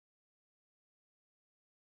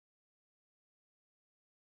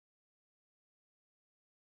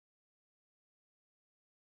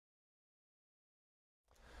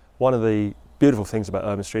One of the beautiful things about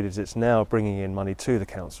Ermine Street is it's now bringing in money to the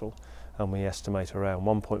council, and we estimate around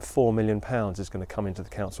 £1.4 million is going to come into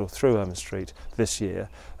the council through Ermine Street this year.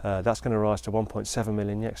 That's going to rise to £1.7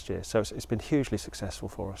 million next year, so it's been hugely successful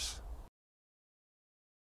for us.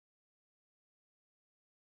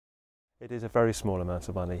 It is a very small amount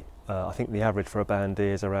of money. I think the average for a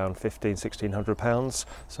bandee is around £1,500–1,600,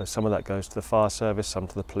 so some of that goes to the fire service, some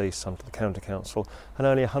to the police, some to the county council, and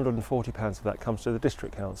only £140 of that comes to the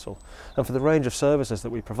district council. And for the range of services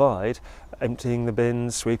that we provide, emptying the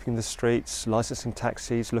bins, sweeping the streets, licensing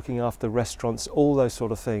taxis, looking after restaurants, all those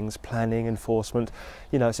sort of things, planning, enforcement,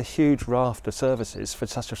 you know, it's a huge raft of services for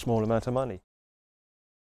such a small amount of money.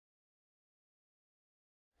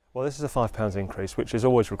 Well, this is a £5 increase, which is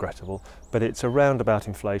always regrettable, but it's around about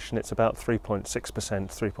inflation. It's about 3.6%,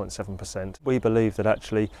 3.7%. We believe that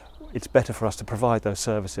actually it's better for us to provide those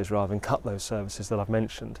services rather than cut those services that I've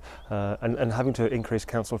mentioned. And having to increase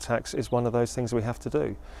council tax is one of those things we have to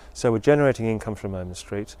do. So we're generating income from Ermine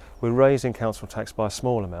Street. We're raising council tax by a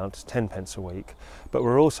small amount, 10p a week, but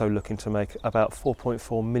we're also looking to make about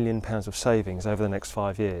 £4.4 million of savings over the next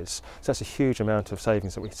 5 years. So that's a huge amount of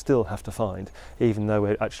savings that we still have to find, even though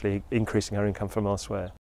we're actually increasing our income from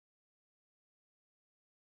elsewhere.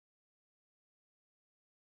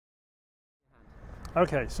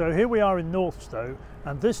 Okay, so here we are in Northstowe,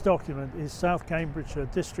 and this document is South Cambridgeshire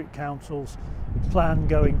District Council's plan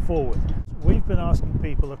going forward. We've been asking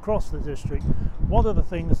people across the district, what are the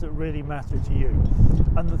things that really matter to you?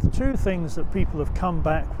 And the two things that people have come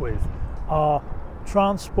back with are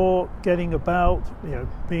transport, getting about,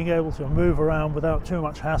 being able to move around without too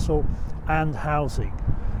much hassle, and housing.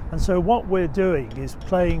 And so what we're doing is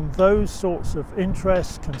playing those sorts of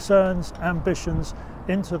interests, concerns, ambitions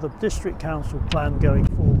into the District Council plan going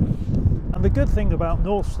forward. And the good thing about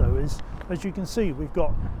Northstowe is, as you can see, we've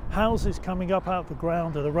got houses coming up out of the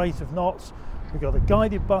ground at a rate of knots. We've got a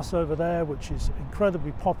guided bus over there, which is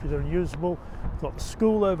incredibly popular and usable. We've got the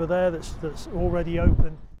school over there that's already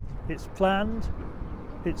open. It's planned,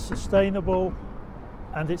 it's sustainable,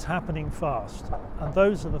 and it's happening fast. And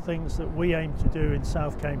those are the things that we aim to do in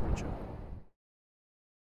South Cambridgeshire.